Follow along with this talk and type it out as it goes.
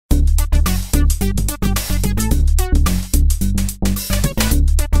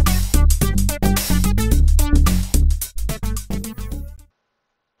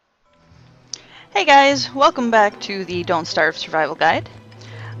guys, welcome back to the Don't Starve Survival Guide.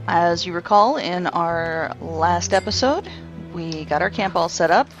 As you recall, in our last episode, we got our camp all set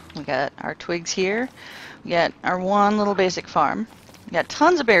up. We got our twigs here. We got our one little basic farm. We got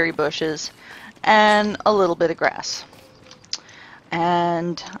tons of berry bushes and a little bit of grass.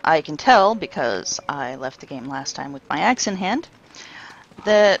 And I can tell, because I left the game last time with my axe in hand,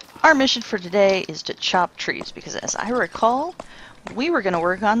 that our mission for today is to chop trees, because as I recall, we were going to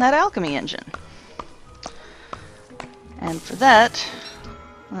work on that alchemy engine. And for that,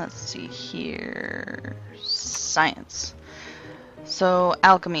 let's see here, science. So,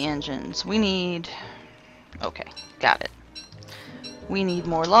 alchemy engines, we need, okay, got it. We need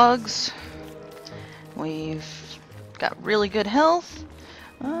more logs. We've got really good health.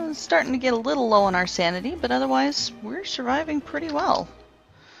 Starting to get a little low on our sanity, but otherwise, we're surviving pretty well.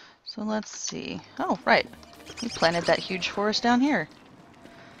 So let's see. Oh, right. We planted that huge forest down here.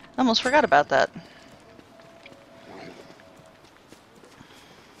 Almost forgot about that.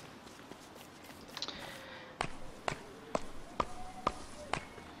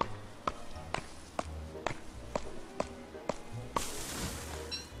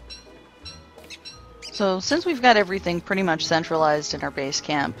 So since we've got everything pretty much centralized in our base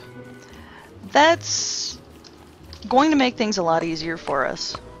camp, that's going to make things a lot easier for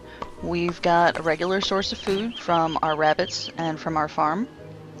us. We've got a regular source of food from our rabbits and from our farm.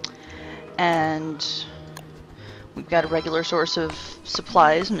 And we've got a regular source of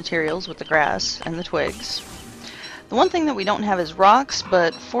supplies, materials with the grass and the twigs. The one thing that we don't have is rocks,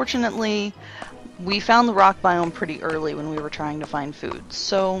 but fortunately we found the rock biome pretty early when we were trying to find food.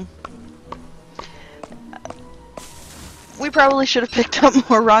 So we probably should have picked up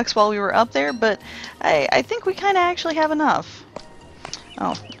more rocks while we were up there, but I think we kind of actually have enough.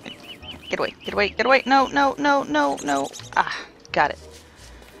 Oh, get away, get away, get away. No, no, no, no, no. Ah, got it.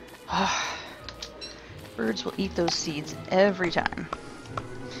 Birds will eat those seeds every time.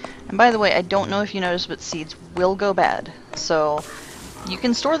 And by the way, I don't know if you noticed, but seeds will go bad. So you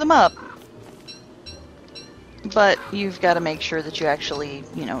can store them up, but you've got to make sure that you actually,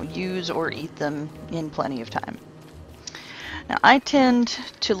 use or eat them in plenty of time. Now, I tend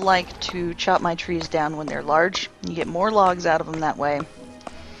to like to chop my trees down when they're large. You get more logs out of them that way.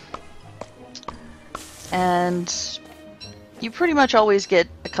 And you pretty much always get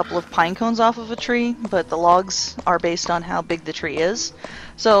a couple of pine cones off of a tree, but the logs are based on how big the tree is.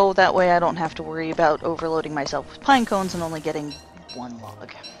 So that way I don't have to worry about overloading myself with pine cones and only getting one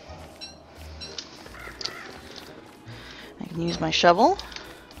log. I can use my shovel,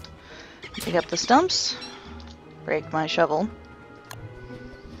 dig up the stumps, break my shovel,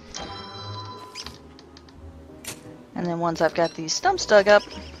 and then once I've got these stumps dug up,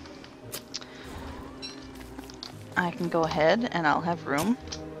 I can go ahead and I'll have room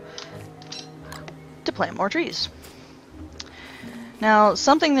to plant more trees. Now,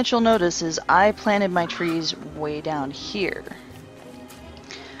 something that you'll notice is I planted my trees way down here.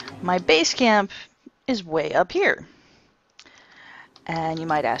 My base camp is way up here. And you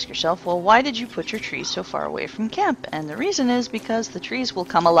might ask yourself, well, why did you put your trees so far away from camp? And the reason is because the trees will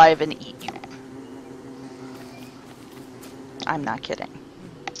come alive and eat you. I'm not kidding.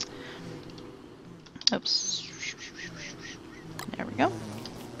 Oops. There we go.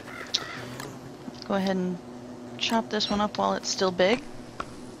 Let's go ahead and chop this one up while it's still big.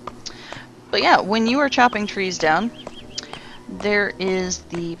 But yeah, when you are chopping trees down, there is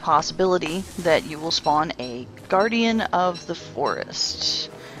the possibility that you will spawn a guardian of the forest.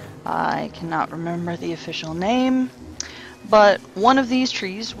 I cannot remember the official name, but one of these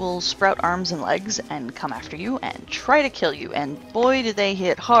trees will sprout arms and legs and come after you and try to kill you, and boy do they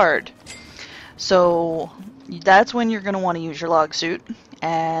hit hard. So that's when you're going to want to use your log suit,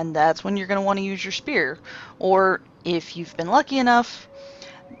 and that's when you're going to want to use your spear. Or if you've been lucky enough,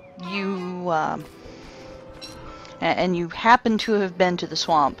 and you happen to have been to the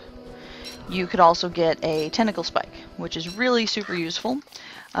swamp, you could also get a tentacle spike, which is really super useful.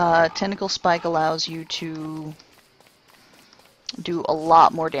 Tentacle spike allows you to do a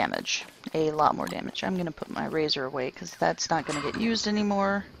lot more damage. I'm going to put my razor away because that's not going to get used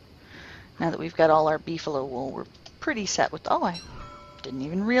anymore. Now that we've got all our beefalo wool, we're pretty set with... Oh, I didn't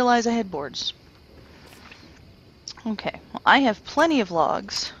even realize I had boards. Okay, well, I have plenty of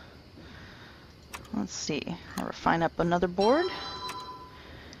logs. Let's see. I'll refine up another board.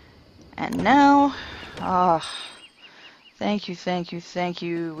 And now... thank you, thank you, thank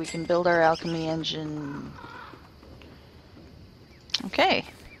you. We can build our alchemy engine. Okay.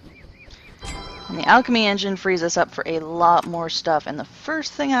 And the alchemy engine frees us up for a lot more stuff. And the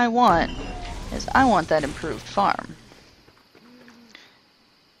first thing I want is I want that improved farm.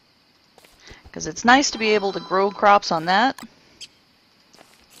 Because it's nice to be able to grow crops on that.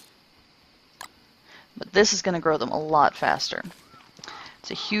 But this is going to grow them a lot faster. It's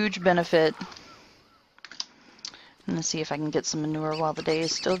a huge benefit. I'm going to see if I can get some manure while the day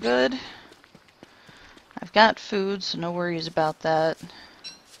is still good. I've got food, so no worries about that.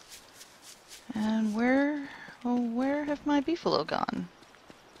 And where have my beefalo gone?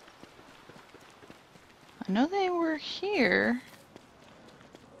 I know they were here.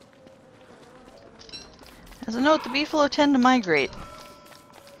 As a note, the beefalo tend to migrate.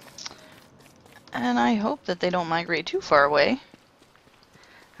 And I hope that they don't migrate too far away.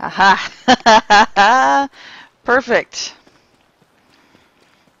 Aha! Perfect.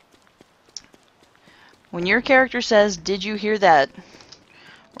 When your character says, "Did you hear that?"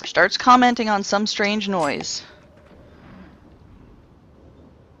 or starts commenting on some strange noise.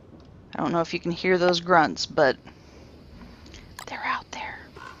 I don't know if you can hear those grunts, but they're out there.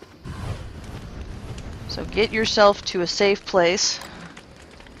 So get yourself to a safe place.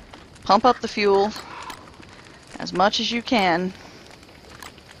 Pump up the fuel as much as you can.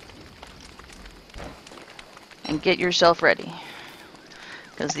 And get yourself ready.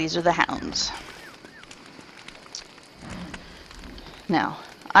 Because these are the hounds. Now,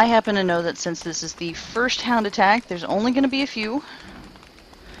 I happen to know that since this is the first hound attack, there's only going to be a few.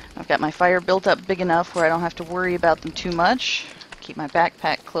 I've got my fire built up big enough where I don't have to worry about them too much. Keep my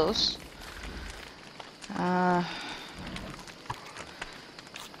backpack close. I'll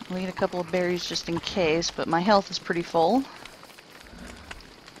eat a couple of berries just in case, but my health is pretty full.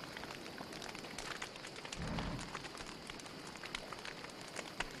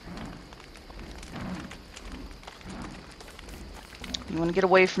 You want to get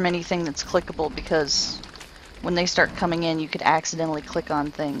away from anything that's clickable, because when they start coming in, you could accidentally click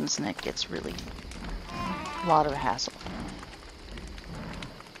on things, and it gets really a lot of a hassle.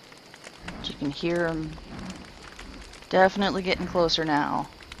 But you can hear them definitely getting closer now.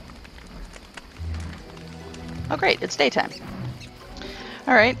 Oh great, it's daytime.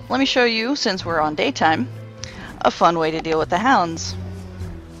 Alright, let me show you, since we're on daytime, a fun way to deal with the hounds.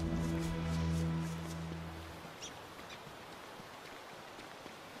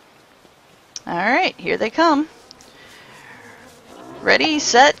 Alright, here they come. Ready,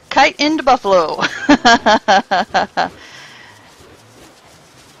 set, kite into buffalo.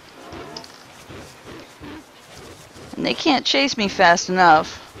 And they can't chase me fast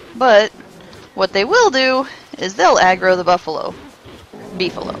enough, but what they will do is they'll aggro the beefalo.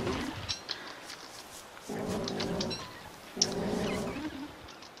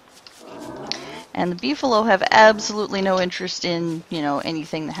 And the beefalo have absolutely no interest in,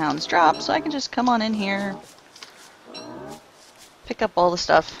 anything the hounds drop, so I can just come on in here, pick up all the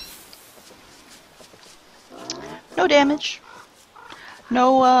stuff. No damage.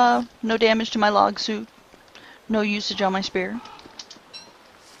 No damage to my log suit. No usage on my spear.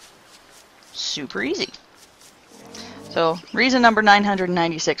 Super easy. So, reason number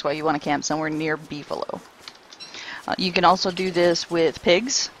 996 why you want to camp somewhere near beefalo. You can also do this with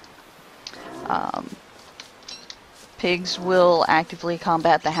pigs. Pigs will actively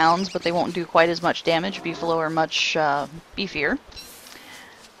combat the hounds, but they won't do quite as much damage. Beefalo are much beefier.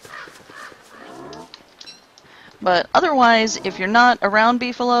 But otherwise, if you're not around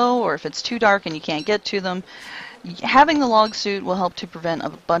beefalo, or if it's too dark and you can't get to them, having the log suit will help to prevent a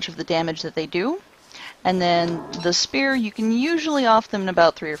bunch of the damage that they do. And then the spear, you can usually off them in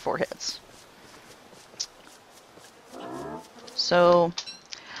about 3 or 4 hits. So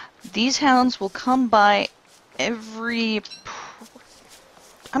these hounds will come by I'm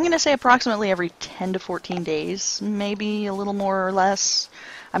going to say approximately every 10 to 14 days, maybe a little more or less.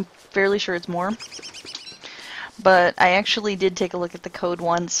 I'm fairly sure it's more. But I actually did take a look at the code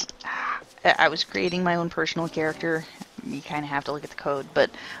once. I was creating my own personal character. You kind of have to look at the code, but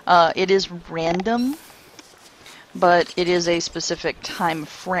it is random, but it is a specific time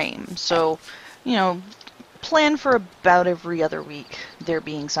frame. So, plan for about every other week there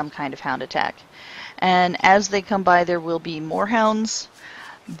being some kind of hound attack. And as they come by, there will be more hounds.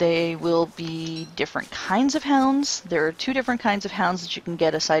 They will be different kinds of hounds. There are 2 different kinds of hounds that you can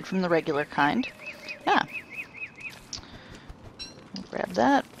get aside from the regular kind. Yeah. We'll grab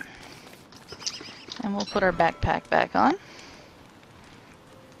that. And we'll put our backpack back on.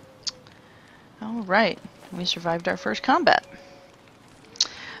 Alright, we survived our first combat.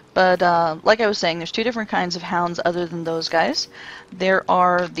 But like I was saying, there's 2 different kinds of hounds other than those guys. There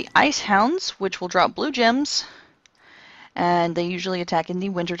are the ice hounds, which will drop blue gems, and they usually attack in the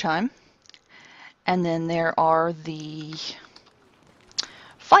wintertime. And then there are the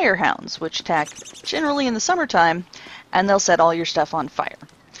fire hounds, which attack generally in the summertime, and they'll set all your stuff on fire.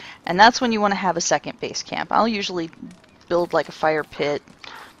 And that's when you want to have a second base camp. I'll usually build like a fire pit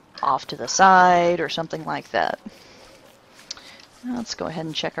off to the side or something like that. Now let's go ahead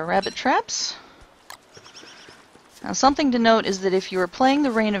and check our rabbit traps. Now something to note is that if you are playing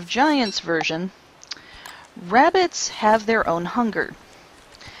the Reign of Giants version, rabbits have their own hunger,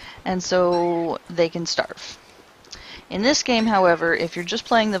 and so they can starve. In this game, however, if you're just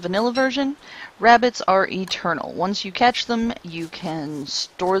playing the vanilla version, rabbits are eternal. Once you catch them, you can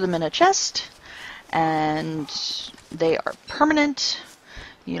store them in a chest, and they are permanent.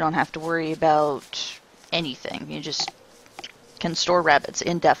 You don't have to worry about anything. You just can store rabbits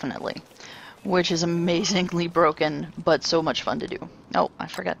indefinitely, which is amazingly broken, but so much fun to do. Oh, I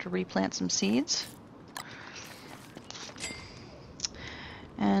forgot to replant some seeds.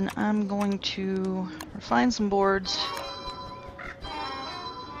 And I'm going to refine some boards.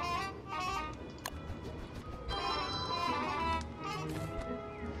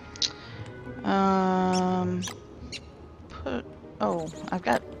 Oh, I've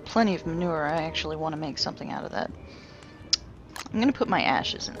got plenty of manure. I actually want to make something out of that. I'm going to put my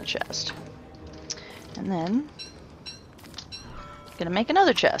ashes in the chest. And then I'm going to make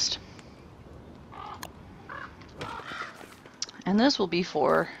another chest. And this will be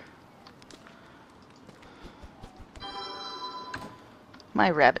for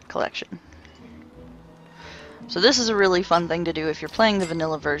my rabbit collection. So this is a really fun thing to do if you're playing the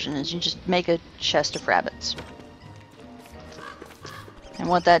vanilla version, is you just make a chest of rabbits. And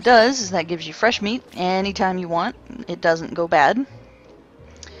what that does is that gives you fresh meat anytime you want. It doesn't go bad.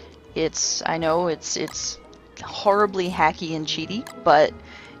 I know it's horribly hacky and cheaty, but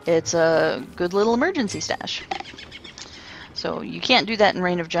it's a good little emergency stash. So you can't do that in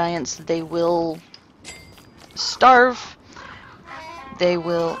Reign of Giants. They will starve. They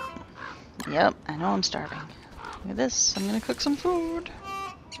will... Yep, I know I'm starving. Look at this. I'm gonna cook some food.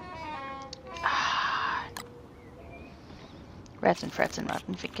 Rats and frets and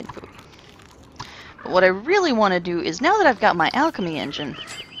rotten thinking food. But what I really want to do is, now that I've got my alchemy engine,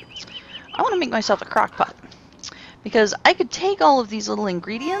 I want to make myself a crock pot. Because I could take all of these little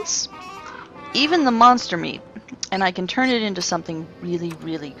ingredients, even the monster meat, and I can turn it into something really,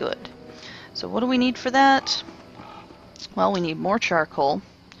 really good. So what do we need for that? Well, we need more charcoal,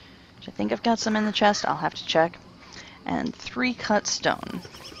 which I think I've got some in the chest. I'll have to check. And 3 cut stone.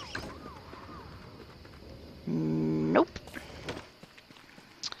 Nope.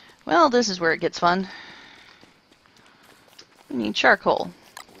 Well, this is where it gets fun. We need charcoal.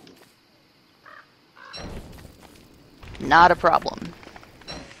 Not a problem.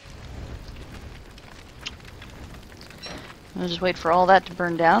 I'll just wait for all that to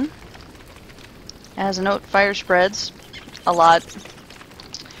burn down. As a note, fire spreads a lot,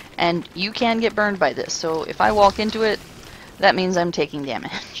 and you can get burned by this, so if I walk into it, that means I'm taking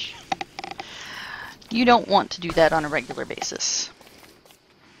damage. You don't want to do that on a regular basis.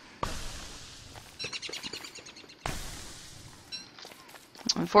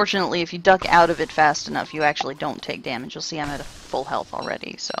 Unfortunately, if you duck out of it fast enough, you actually don't take damage. You'll see I'm at a full health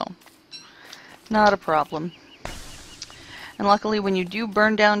already, so not a problem. And luckily, when you do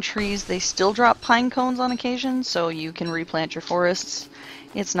burn down trees, they still drop pine cones on occasion, so you can replant your forests.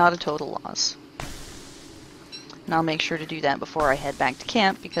 It's not a total loss. And I'll make sure to do that before I head back to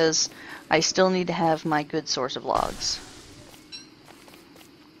camp, because I still need to have my good source of logs.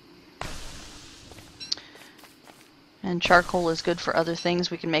 And charcoal is good for other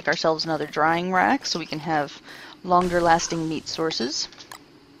things. We can make ourselves another drying rack, so we can have longer lasting meat sources.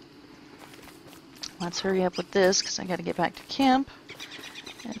 Let's hurry up with this, because I got to get back to camp.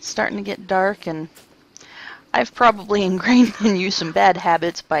 It's starting to get dark, and I've probably ingrained in you some bad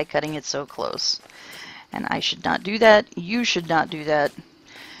habits by cutting it so close. And I should not do that. You should not do that.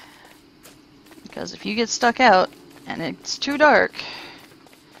 Because if you get stuck out, and it's too dark,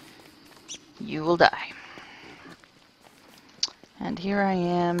 you will die. And here I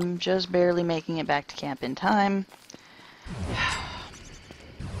am, just barely making it back to camp in time.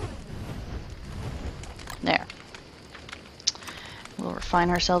 There. We'll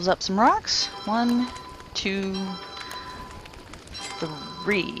refine ourselves up some rocks. 1, 2,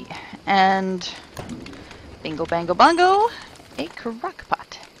 3. And bingo, bango, bongo, a crock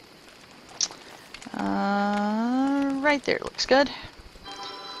pot. Right there, looks good.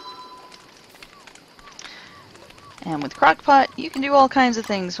 And with crockpot, you can do all kinds of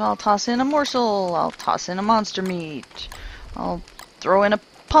things. I'll toss in a morsel, I'll toss in a monster meat, I'll throw in a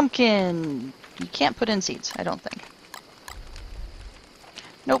pumpkin. You can't put in seeds, I don't think.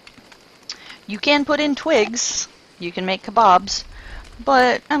 Nope. You can put in twigs, you can make kebabs,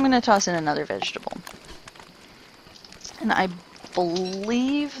 but I'm going to toss in another vegetable. And I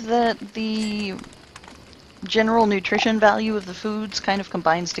believe that the general nutrition value of the foods kind of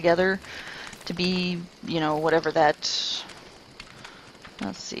combines together to be, you know, whatever that...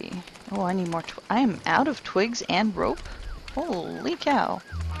 Let's see. Oh, I need more... I am out of twigs and rope? Holy cow.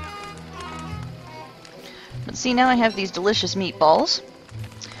 But see, now I have these delicious meatballs.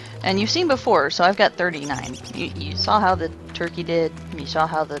 And you've seen before, so I've got 39. You saw how the turkey did. You saw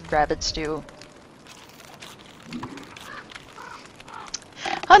how the rabbits do.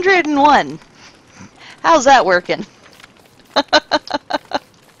 101! How's that working?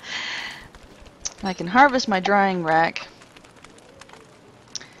 I can harvest my drying rack.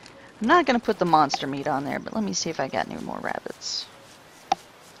 I'm not going to put the monster meat on there, but let me see if I got any more rabbits.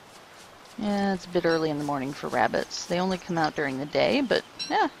 Yeah, it's a bit early in the morning for rabbits. They only come out during the day, but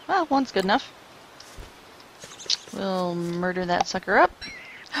yeah, well, one's good enough. We'll murder that sucker up.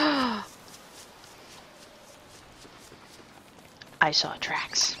 I saw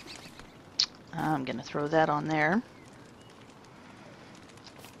tracks. I'm gonna throw that on there.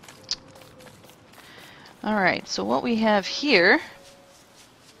 Alright, so what we have here,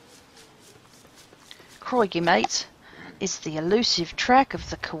 crikey mates, is the elusive track of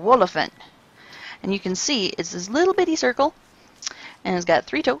the koalefant. And you can see it's this little bitty circle, and it's got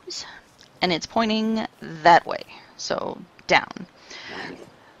 3 toes, and it's pointing that way, so down.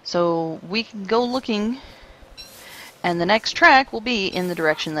 So we can go looking, and the next track will be in the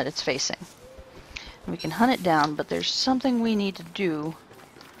direction that it's facing. We can hunt it down, but there's something we need to do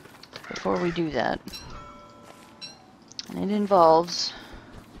before we do that. And it involves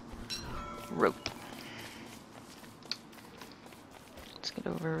rope. Let's get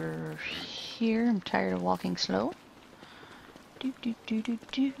over here. I'm tired of walking slow.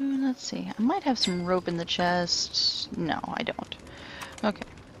 Let's see. I might have some rope in the chest. No, I don't. Okay.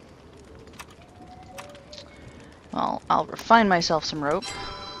 Well, I'll refine myself some rope.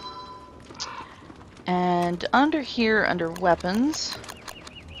 And under here, under weapons,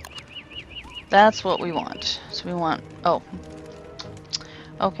 that's what we want. So we want... Oh.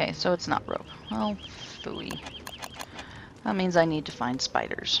 Okay, so it's not rope. Well, phooey. That means I need to find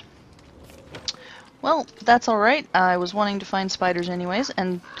spiders. Well, that's alright. I was wanting to find spiders anyways,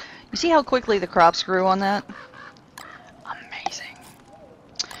 and you see how quickly the crops grew on that? Amazing.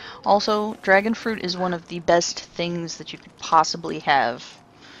 Also, dragon fruit is one of the best things that you could possibly have.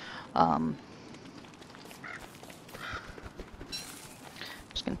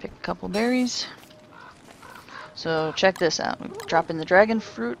 Just gonna pick a couple berries. So check this out. Drop in the dragon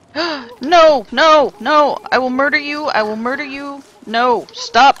fruit. No! No! No! I will murder you! I will murder you! No!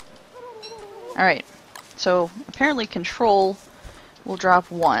 Stop! Alright. So apparently control will drop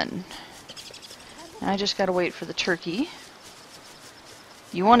 1. And I just gotta wait for the turkey.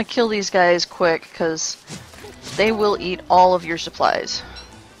 You want to kill these guys quick, because they will eat all of your supplies.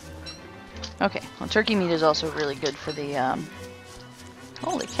 Okay. Well, turkey meat is also really good for the,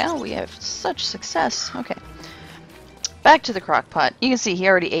 Holy cow, we have such success. Okay. Back to the crock pot. You can see he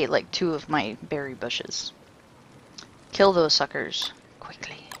already ate like 2 of my berry bushes. Kill those suckers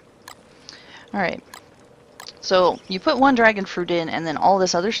quickly. Alright. So, you put 1 dragon fruit in and then all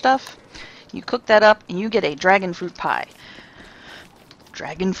this other stuff. You cook that up and you get a dragon fruit pie.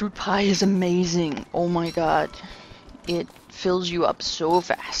 Dragon fruit pie is amazing. Oh my god. It fills you up so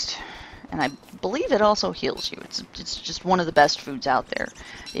fast. And I believe it also heals you. It's just one of the best foods out there.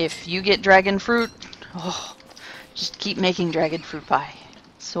 If you get dragon fruit, oh, just keep making dragon fruit pie.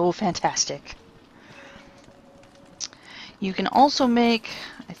 So fantastic. You can also make,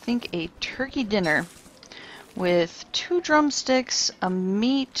 I think, a turkey dinner with 2 drumsticks, a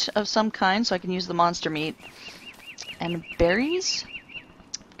meat of some kind, so I can use the monster meat, and berries.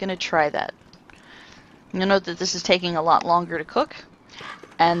 I'm gonna try that. You'll note that this is taking a lot longer to cook,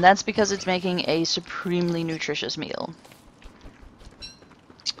 and that's because it's making a supremely nutritious meal.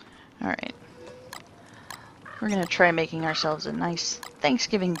 Alright. We're gonna try making ourselves a nice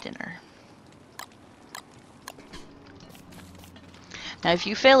Thanksgiving dinner. Now, if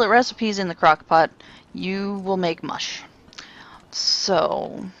you fail at recipes in the crock pot, you will make mush.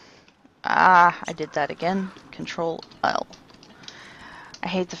 So, I did that again. Control L. I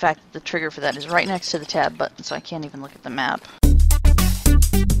hate the fact that the trigger for that is right next to the tab button, so I can't even look at the map.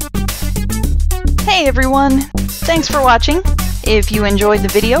 Hey everyone! Thanks for watching. If you enjoyed the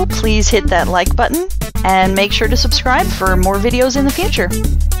video, please hit that like button, and make sure to subscribe for more videos in the future.